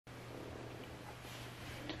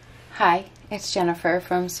Hi, it's Jennifer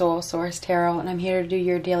from Soul Source Tarot, and I'm here to do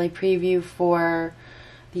your daily preview for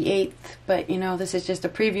the 8th, but you know, this is just a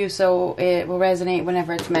preview, so it will resonate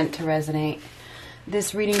whenever it's meant to resonate.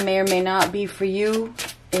 This reading may or may not be for you.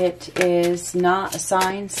 It is not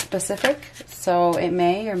sign specific, so it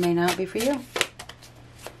may or may not be for you.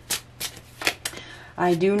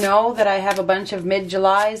 I do know that I have a bunch of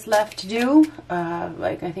mid-Julys left to do.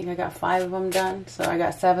 I think I got 5 of them done, so I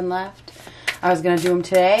got 7 left. I was going to do them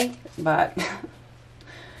today, but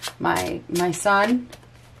my son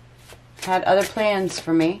had other plans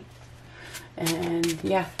for me. And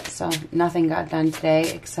yeah, so nothing got done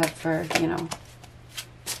today except for, you know,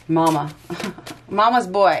 Mama. Mama's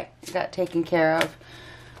boy got taken care of.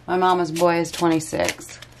 My mama's boy is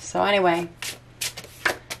 26. So anyway,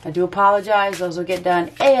 I do apologize. Those will get done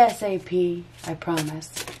ASAP, I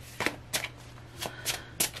promise.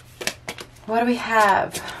 What do we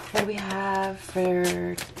have? What do we have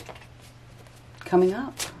for coming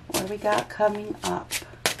up? What do we got coming up?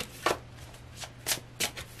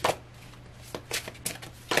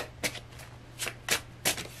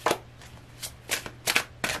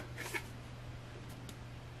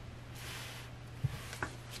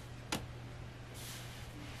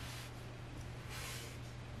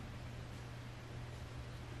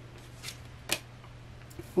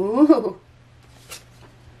 Ooh.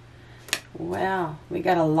 Well, we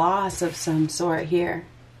got a loss of some sort here.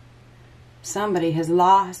 Somebody has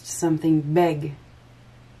lost something big.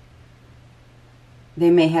 They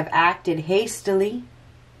may have acted hastily.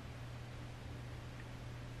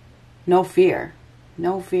 No fear.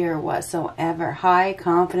 No fear whatsoever. High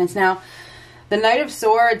confidence. Now, the Knight of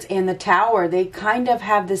Swords and the Tower, they kind of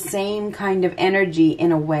have the same kind of energy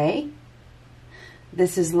in a way.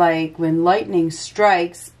 This is like when lightning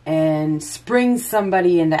strikes and springs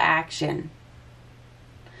somebody into action.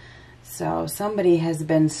 So somebody has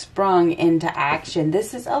been sprung into action.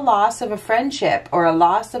 This is a loss of a friendship or a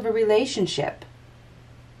loss of a relationship.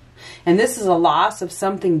 And this is a loss of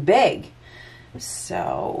something big.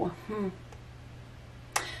 So,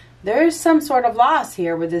 there is some sort of loss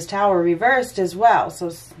here with this Tower reversed as well. So,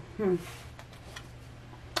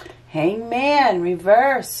 Hangman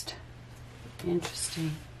reversed.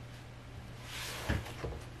 Interesting.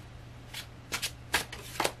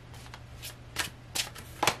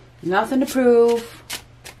 Nothing to prove.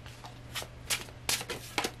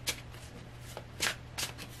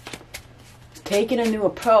 Taking a new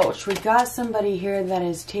approach. We've got somebody here that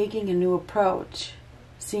is taking a new approach.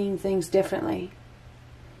 Seeing things differently.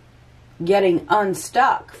 Getting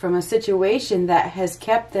unstuck from a situation that has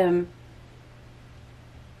kept them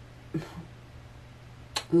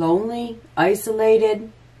lonely, isolated,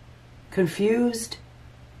 confused.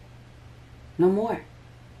 No more.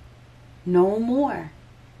 No more.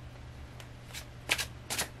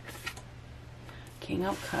 King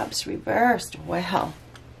of Cups reversed. Well,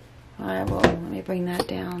 let me bring that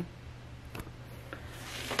down.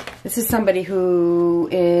 This is somebody who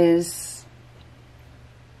is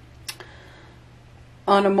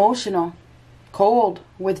unemotional, cold,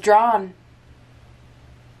 withdrawn,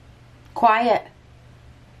 quiet.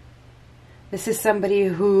 This is somebody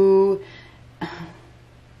who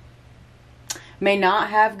may not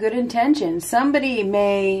have good intentions. Somebody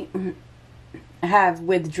may have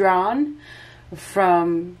withdrawn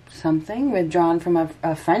from something, withdrawn from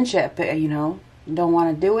a friendship, you know, don't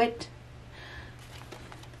want to do it.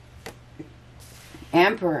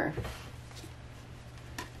 Emperor.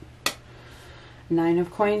 9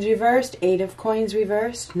 of Coins reversed, 8 of Coins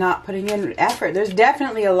reversed, not putting in effort. There's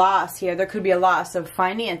definitely a loss here. There could be a loss of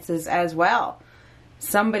finances as well.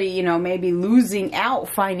 Somebody, you know, maybe losing out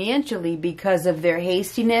financially because of their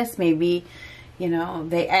hastiness. Maybe, you know,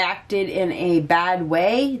 they acted in a bad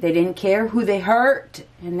way. They didn't care who they hurt.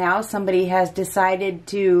 And now somebody has decided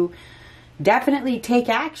to definitely take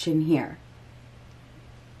action here.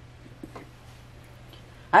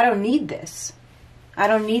 I don't need this. I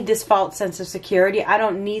don't need this false sense of security. I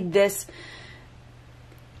don't need this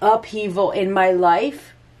upheaval in my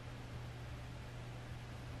life.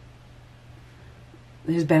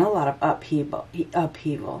 There's been a lot of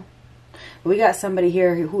upheaval. We got somebody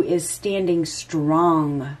here who is standing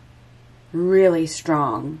strong. Really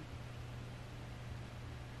strong.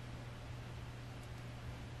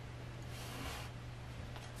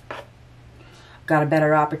 Got a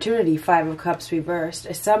better opportunity. 5 of Cups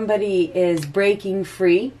reversed. Somebody is breaking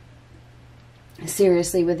free.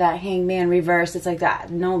 Seriously, with that Hangman reversed, it's like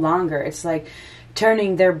that. No longer. It's like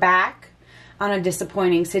turning their back on a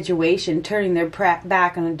disappointing situation, turning their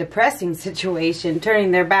back on a depressing situation,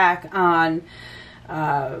 turning their back on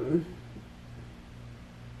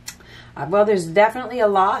Well, there's definitely a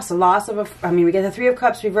loss of we get the Three of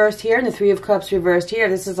Cups reversed here and the Three of Cups reversed here.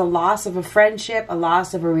 This is a loss of a friendship, a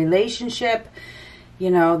loss of a relationship. You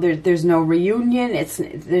know, there's no reunion.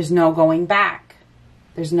 There's no going back.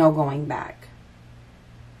 There's no going back.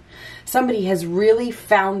 Somebody has really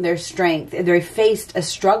found their strength. They faced a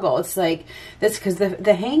struggle. It's like this, because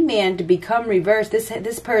the Hangman, to become reversed,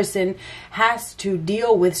 this person has to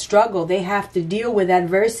deal with struggle. They have to deal with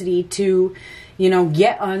adversity to, you know,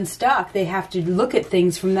 get unstuck. They have to look at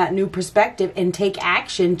things from that new perspective and take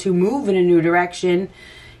action to move in a new direction,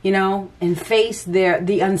 you know, and face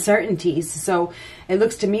the uncertainties. So it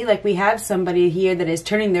looks to me like we have somebody here that is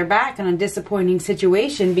turning their back on a disappointing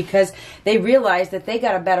situation because they realize that they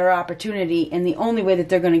got a better opportunity, and the only way that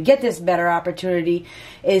they're going to get this better opportunity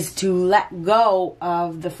is to let go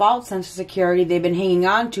of the false sense of security they've been hanging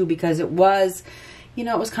on to, because it was, you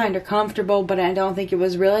know, it was kind of comfortable, but I don't think it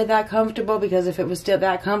was really that comfortable, because if it was still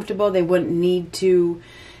that comfortable, they wouldn't need to,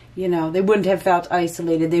 you know, they wouldn't have felt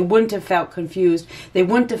isolated. They wouldn't have felt confused. They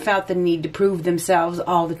wouldn't have felt the need to prove themselves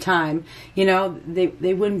all the time. You know, they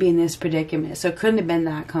wouldn't be in this predicament. So it couldn't have been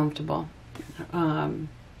that comfortable.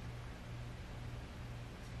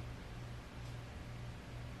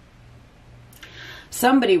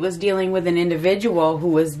 Somebody was dealing with an individual who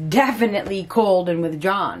was definitely cold and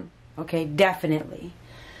withdrawn. Okay, definitely.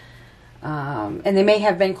 And they may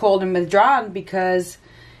have been cold and withdrawn because,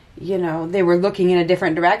 you know, they were looking in a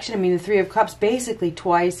different direction. I mean, the Three of Cups basically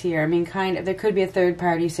twice here. I mean, kind of, there could be a third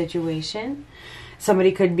party situation.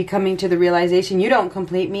 Somebody could be coming to the realization, you don't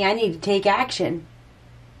complete me, I need to take action.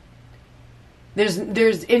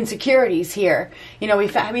 There's insecurities here. You know, we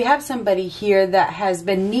have somebody here that has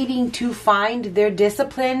been needing to find their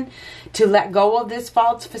discipline to let go of this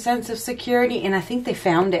false sense of security, and I think they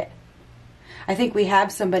found it. I think we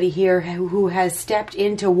have somebody here who has stepped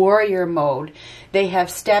into warrior mode. They have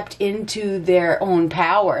stepped into their own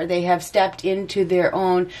power. They have stepped into their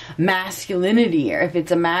own masculinity, or if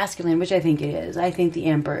it's a masculine, which I think it is. I think the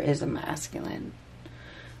Emperor is a masculine.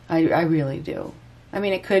 I really do. I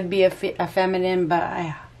mean, it could be a feminine, but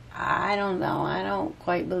I don't know. I don't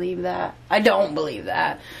quite believe that. I don't believe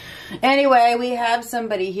that. Anyway, we have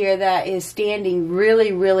somebody here that is standing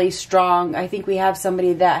really, really strong. I think we have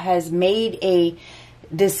somebody that has made a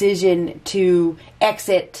decision to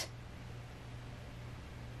exit.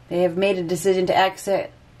 They have made a decision to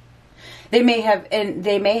exit. They may have,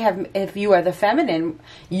 if you are the feminine,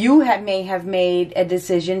 you may have made a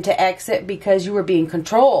decision to exit because you were being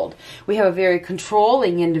controlled. We have a very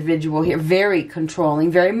controlling individual here, very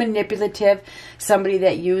controlling, very manipulative, somebody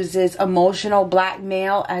that uses emotional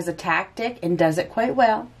blackmail as a tactic and does it quite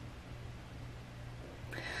well.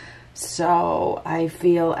 So I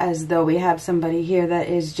feel as though we have somebody here that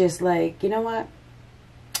is just like, you know what?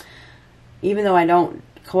 Even though I don't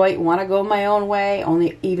quite want to go my own way,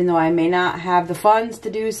 even though I may not have the funds to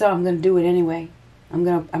do so, I'm going to do it anyway. I'm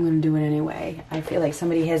going to do it anyway. I feel like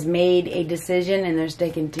somebody has made a decision and they're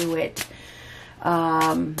sticking to it.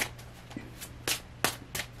 And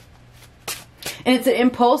it's an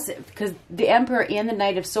impulsive, because the Emperor and the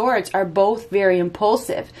Knight of Swords are both very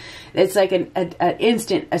impulsive. It's like an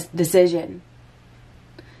instant decision.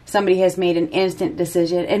 Somebody has made an instant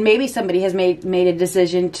decision, and maybe somebody has made a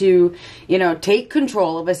decision to, you know, take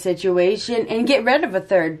control of a situation and get rid of a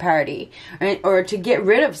third party, or to get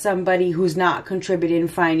rid of somebody who's not contributing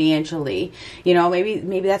financially. You know,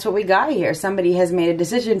 maybe that's what we got here. Somebody has made a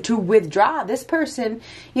decision to withdraw. This person,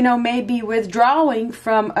 you know, may be withdrawing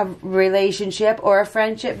from a relationship or a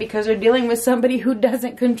friendship because they're dealing with somebody who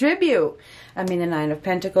doesn't contribute. I mean, the Nine of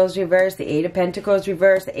Pentacles reversed, the Eight of Pentacles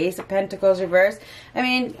reversed, the Ace of Pentacles reversed. I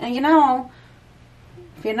mean, you know,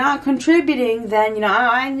 if you're not contributing, then, you know,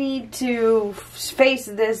 I need to face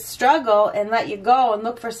this struggle and let you go and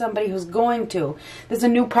look for somebody who's going to. There's a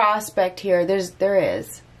new prospect here. There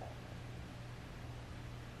is.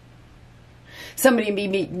 Somebody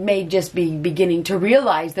may just be beginning to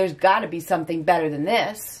realize there's got to be something better than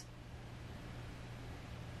this.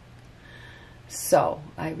 So,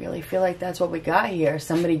 I really feel like that's what we got here.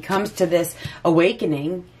 Somebody comes to this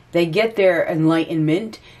awakening, they get their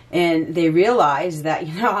enlightenment, and they realize that,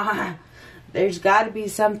 you know, there's got to be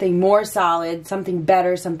something more solid, something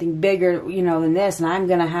better, something bigger, you know, than this, and I'm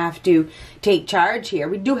going to have to take charge here.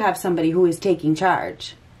 We do have somebody who is taking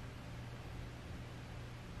charge.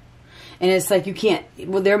 And it's like you can't,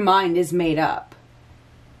 well, their mind is made up.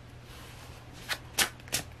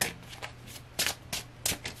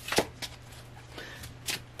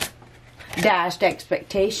 Dashed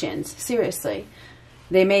expectations. Seriously.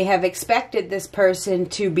 They may have expected this person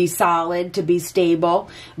to be solid, to be stable,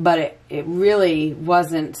 but it really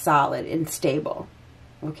wasn't solid and stable.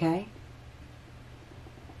 Okay?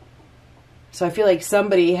 So I feel like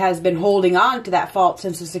somebody has been holding on to that false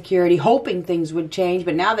sense of security, hoping things would change,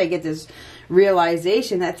 but now they get this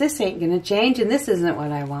realization that this ain't going to change and this isn't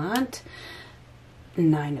what I want.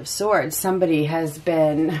 Nine of Swords. Somebody has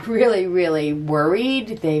been really, really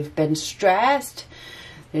worried. They've been stressed.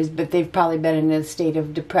 But they've probably been in a state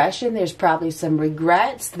of depression. There's probably some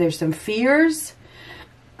regrets. There's some fears.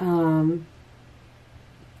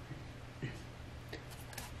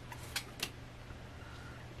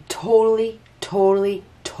 Totally, totally,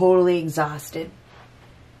 totally exhausted.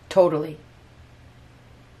 Totally.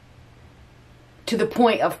 To the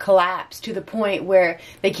point of collapse. To the point where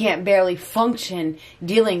they can't barely function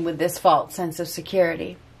dealing with this false sense of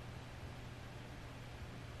security.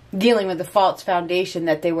 Dealing with the false foundation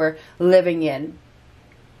that they were living in.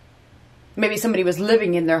 Maybe somebody was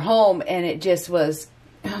living in their home and it just was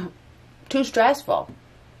too stressful.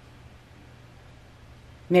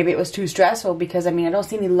 Maybe it was too stressful because, I mean, I don't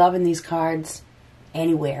see any love in these cards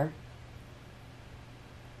anywhere.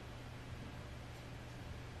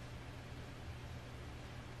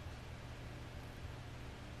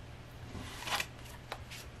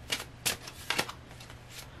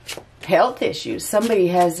 Health issues. Somebody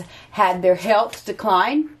has had their health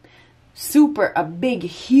decline. A big,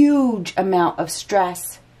 huge amount of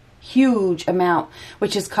stress. Huge amount.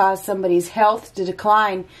 Which has caused somebody's health to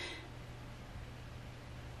decline.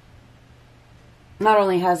 Not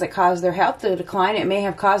only has it caused their health to decline, it may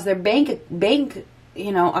have caused their bank,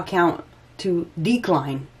 account to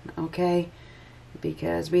decline. Okay?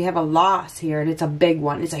 Because we have a loss here, and it's a big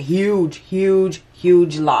one. It's a huge, huge,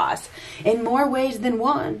 huge loss. In more ways than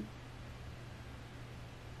one.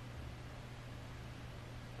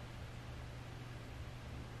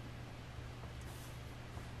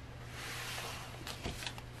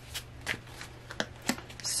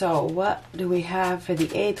 So what do we have for the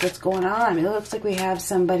 8th? What's going on? I mean, it looks like we have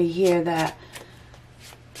somebody here that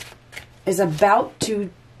is about to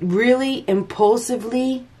really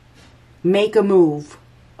impulsively make a move.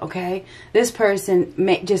 Okay? This person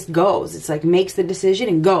just goes. It's like makes the decision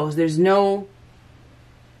and goes. There's no,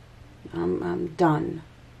 I'm done.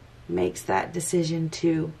 Makes that decision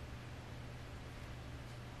too.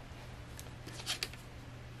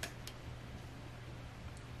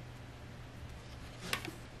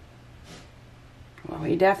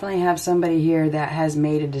 We definitely have somebody here that has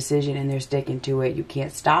made a decision and they're sticking to it. You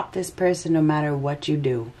can't stop this person no matter what you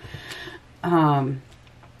do.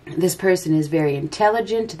 This person is very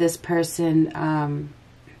intelligent. This person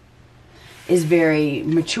is very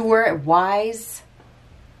mature, wise.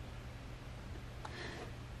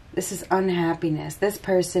 This is unhappiness. This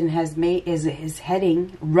person is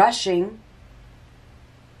heading, rushing.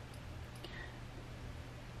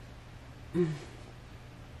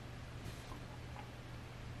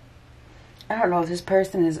 I don't know if this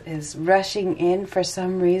person is rushing in for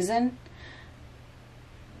some reason.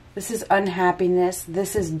 This is unhappiness.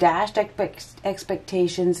 This is dashed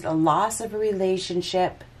expectations, a loss of a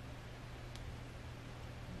relationship.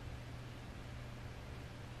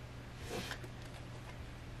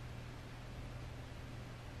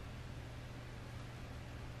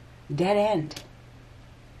 Dead end.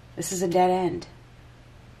 This is a dead end.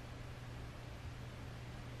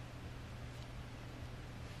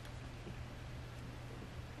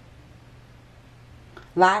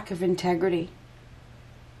 Lack of integrity.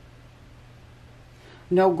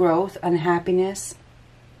 No growth, unhappiness,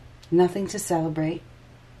 nothing to celebrate.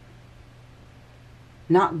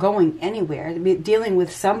 Not going anywhere. Dealing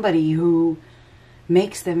with somebody who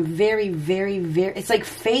makes them very, very, very... It's like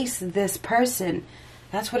face this person.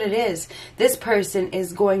 That's what it is. This person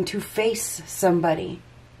is going to face somebody.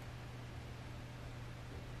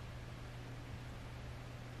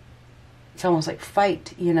 It's almost like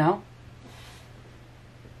fight, you know?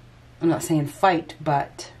 I'm not saying fight,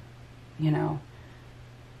 but, you know,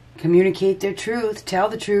 communicate their truth, tell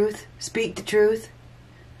the truth, speak the truth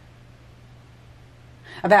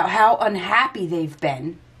about how unhappy they've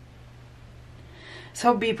been.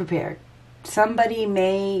 So be prepared. Somebody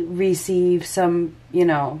may receive some, you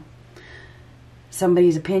know,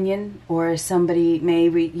 somebody's opinion, or somebody may,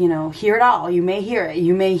 hear it all. You may hear it.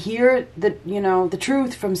 You may hear the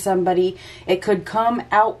truth from somebody. It could come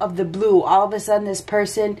out of the blue. All of a sudden, this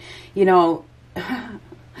person,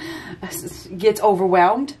 gets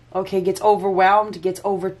overwhelmed. Okay, gets overwhelmed, gets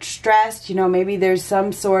overstressed. Maybe there's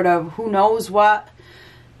some sort of who knows what.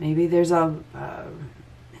 Maybe there's a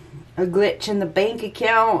glitch in the bank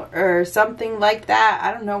account or something like that.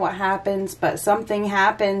 I don't know what happens, but something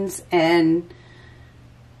happens and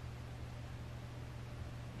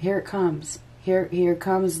here it comes. Here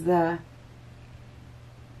comes those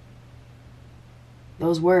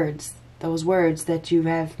words. those words that you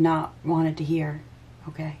have not wanted to hear.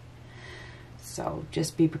 Okay? So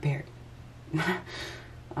just be prepared.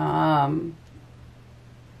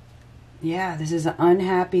 Yeah, this is an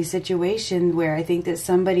unhappy situation where I think that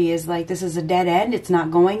somebody is like, this is a dead end. It's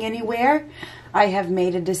not going anywhere. I have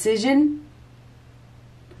made a decision.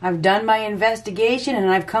 I've done my investigation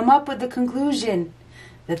and I've come up with the conclusion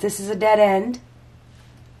that this is a dead end.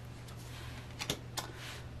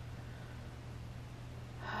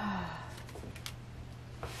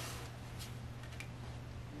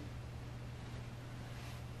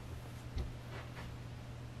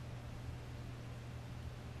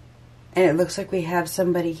 And it looks like we have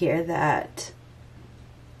somebody here that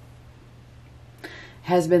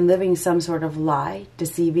has been living some sort of lie,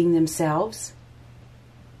 deceiving themselves.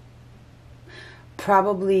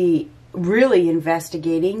 Probably really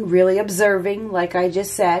investigating, really observing, like I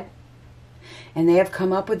just said. And they have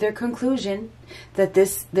come up with their conclusion that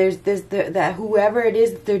that whoever it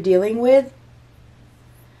is that they're dealing with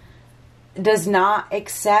does not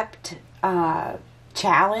accept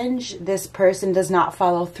challenge. This person does not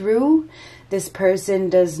follow through. This person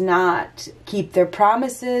does not keep their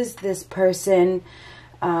promises. This person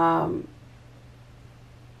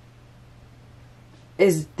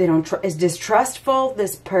is distrustful.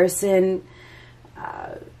 This person,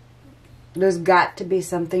 there's got to be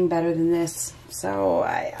something better than this. So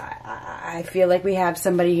I feel like we have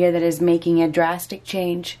somebody here that is making a drastic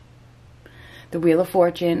change. The Wheel of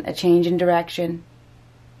Fortune, a change in direction.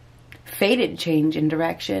 Fated change in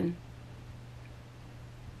direction.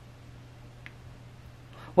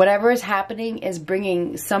 Whatever is happening is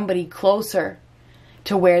bringing somebody closer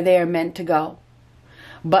to where they are meant to go.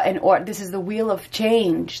 But this is the wheel of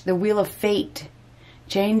change, the wheel of fate.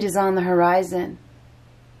 Change is on the horizon.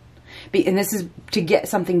 And this is to get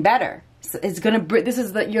something better. It's gonna. This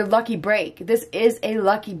is your lucky break. This is a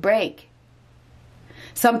lucky break.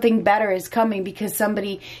 Something better is coming because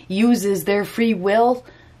somebody uses their free will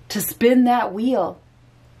to spin that wheel.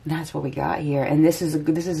 And that's what we got here. And this is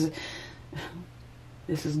good.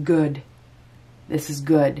 This is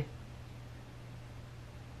good.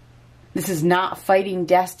 This is not fighting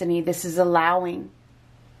destiny. This is allowing.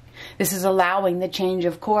 This is allowing the change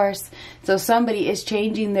of course. So somebody is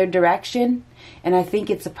changing their direction. And I think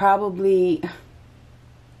it's definitely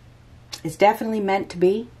meant to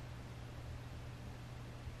be.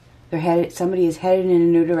 Somebody is headed in a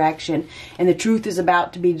new direction. And the truth is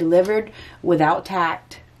about to be delivered without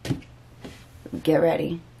tact. Get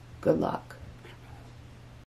ready. Good luck.